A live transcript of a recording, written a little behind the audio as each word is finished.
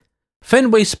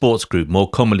Fenway Sports Group, more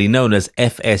commonly known as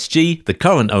FSG, the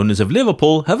current owners of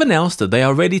Liverpool, have announced that they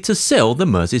are ready to sell the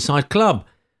Merseyside club.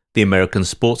 The American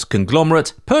sports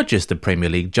conglomerate purchased the Premier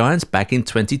League giants back in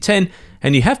 2010,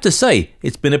 and you have to say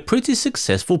it's been a pretty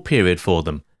successful period for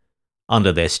them.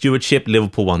 Under their stewardship,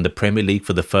 Liverpool won the Premier League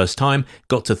for the first time,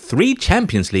 got to 3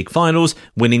 Champions League finals,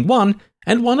 winning 1,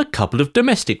 and won a couple of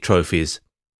domestic trophies.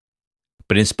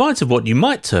 But in spite of what you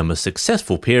might term a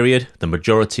successful period, the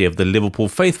majority of the Liverpool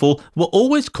faithful were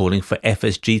always calling for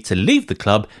FSG to leave the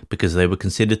club because they were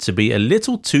considered to be a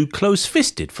little too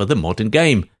close-fisted for the modern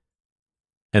game.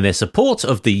 And their support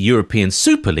of the European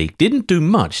Super League didn't do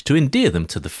much to endear them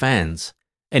to the fans.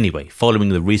 Anyway, following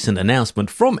the recent announcement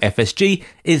from FSG,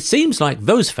 it seems like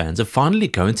those fans are finally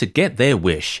going to get their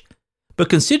wish. But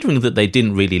considering that they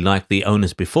didn't really like the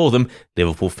owners before them,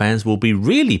 Liverpool fans will be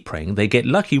really praying they get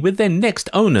lucky with their next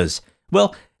owners.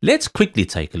 Well, let's quickly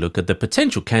take a look at the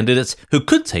potential candidates who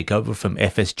could take over from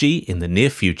FSG in the near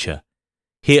future.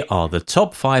 Here are the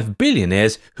top 5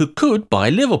 billionaires who could buy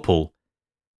Liverpool.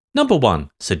 Number 1,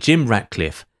 Sir Jim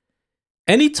Ratcliffe.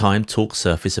 Anytime talk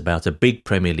surface about a big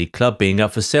Premier League club being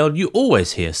up for sale, you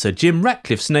always hear Sir Jim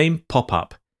Ratcliffe's name pop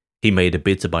up. He made a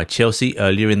bid to buy Chelsea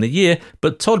earlier in the year,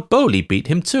 but Todd Boehly beat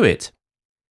him to it.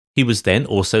 He was then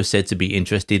also said to be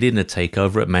interested in a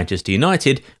takeover at Manchester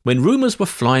United when rumours were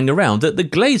flying around that the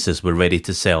Glazers were ready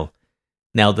to sell.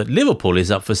 Now that Liverpool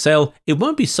is up for sale, it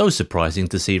won't be so surprising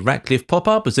to see Ratcliffe pop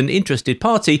up as an interested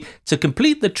party to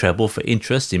complete the treble for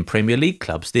interests in Premier League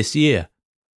clubs this year.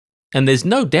 And there's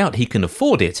no doubt he can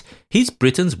afford it. He's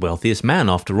Britain's wealthiest man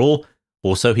after all.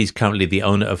 Also, he's currently the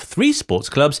owner of 3 sports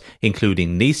clubs,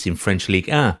 including Nice in French Ligue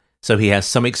 1, so he has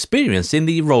some experience in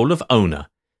the role of owner.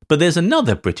 But there's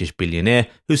another British billionaire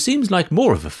who seems like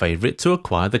more of a favourite to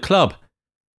acquire the club.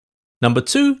 Number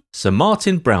 2, Sir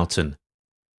Martin Broughton.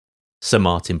 Sir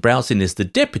Martin Broughton is the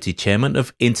deputy chairman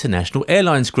of International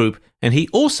Airlines Group, and he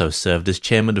also served as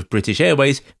chairman of British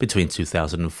Airways between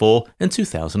 2004 and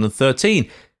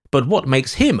 2013. But what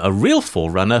makes him a real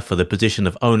forerunner for the position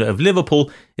of owner of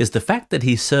Liverpool is the fact that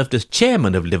he served as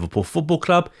chairman of Liverpool Football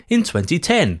Club in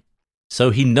 2010.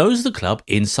 So he knows the club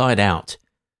inside out.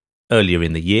 Earlier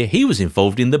in the year, he was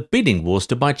involved in the bidding wars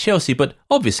to buy Chelsea, but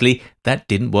obviously that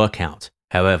didn't work out.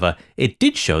 However, it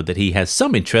did show that he has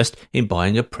some interest in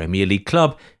buying a Premier League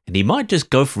club, and he might just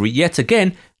go for it yet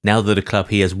again now that a club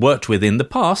he has worked with in the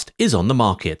past is on the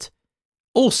market.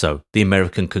 Also, the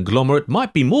American conglomerate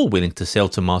might be more willing to sell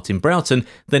to Martin Broughton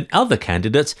than other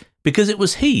candidates because it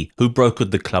was he who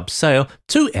brokered the club's sale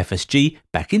to FSG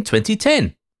back in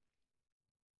 2010.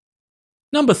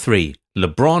 Number 3,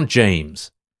 Lebron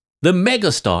James. The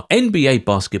megastar NBA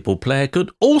basketball player could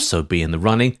also be in the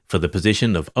running for the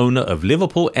position of owner of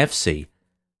Liverpool FC.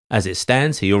 As it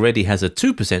stands, he already has a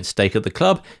 2% stake at the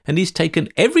club, and he's taken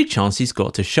every chance he's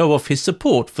got to show off his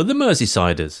support for the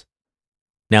Merseysiders.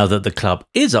 Now that the club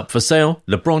is up for sale,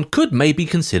 LeBron could maybe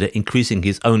consider increasing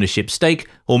his ownership stake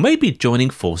or maybe joining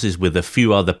forces with a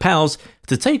few other pals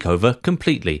to take over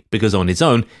completely, because on his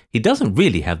own, he doesn't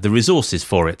really have the resources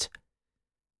for it.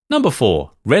 Number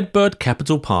 4, RedBird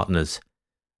Capital Partners.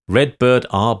 RedBird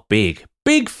are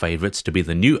big favourites to be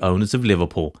the new owners of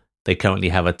Liverpool. They currently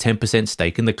have a 10%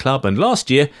 stake in the club, and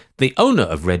last year, the owner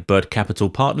of RedBird Capital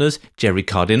Partners, Jerry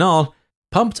Cardinal,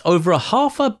 pumped over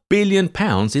 £500 million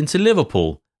into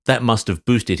Liverpool. That must have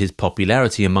boosted his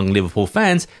popularity among Liverpool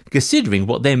fans, considering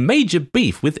what their major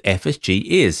beef with FSG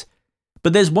is.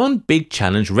 But there's one big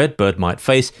challenge RedBird might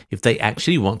face if they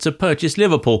actually want to purchase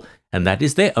Liverpool, and that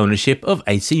is their ownership of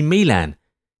AC Milan.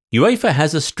 UEFA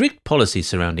has a strict policy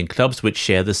surrounding clubs which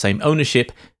share the same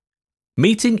ownership,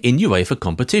 meeting in UEFA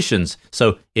competitions.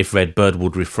 So if RedBird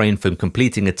would refrain from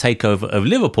completing a takeover of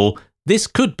Liverpool, this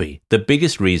could be the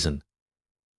biggest reason.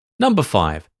 Number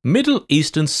 5, Middle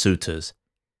Eastern suitors.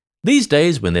 These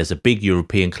days, when there's a big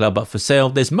European club up for sale,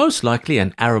 there's most likely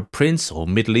an Arab prince or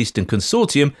Middle Eastern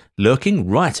consortium lurking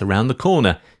right around the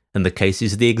corner, and the case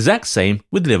is the exact same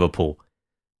with Liverpool.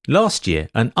 Last year,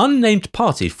 an unnamed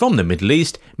party from the Middle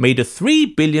East made a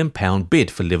 £3 billion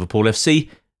bid for Liverpool FC,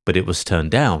 but it was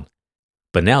turned down.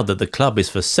 But now that the club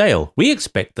is for sale, we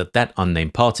expect that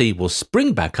unnamed party will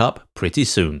spring back up pretty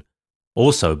soon.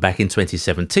 Also, back in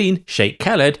 2017, Sheikh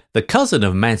Khaled, the cousin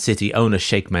of Man City owner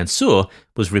Sheikh Mansour,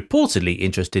 was reportedly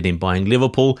interested in buying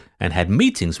Liverpool and had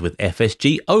meetings with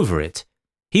FSG over it.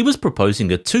 He was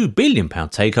proposing a £2 billion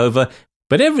takeover,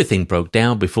 but everything broke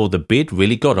down before the bid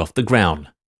really got off the ground.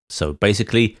 So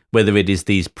basically, whether it is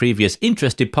these previous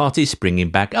interested parties springing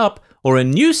back up or a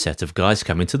new set of guys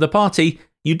coming to the party,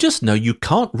 you just know you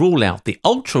can't rule out the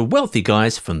ultra-wealthy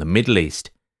guys from the Middle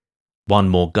East. One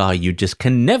more guy you just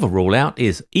can never rule out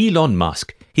is Elon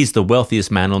Musk. He's the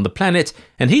wealthiest man on the planet,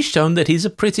 and he's shown that he's a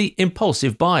pretty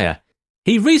impulsive buyer.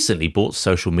 He recently bought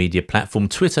social media platform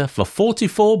Twitter for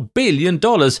 $44 billion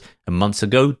and months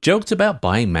ago joked about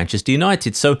buying Manchester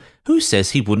United, so who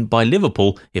says he wouldn't buy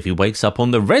Liverpool if he wakes up on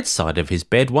the red side of his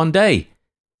bed one day?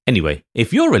 Anyway,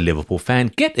 if you're a Liverpool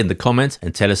fan, get in the comments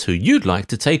and tell us who you'd like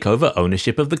to take over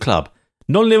ownership of the club.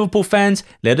 Non-Liverpool fans,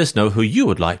 let us know who you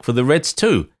would like for the Reds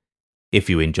too. If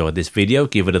you enjoyed this video,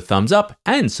 give it a thumbs up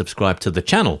and subscribe to the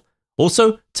channel.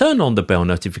 Also, turn on the bell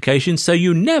notification so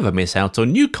you never miss out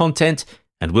on new content,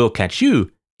 and we'll catch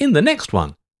you in the next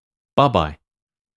one. Bye-bye.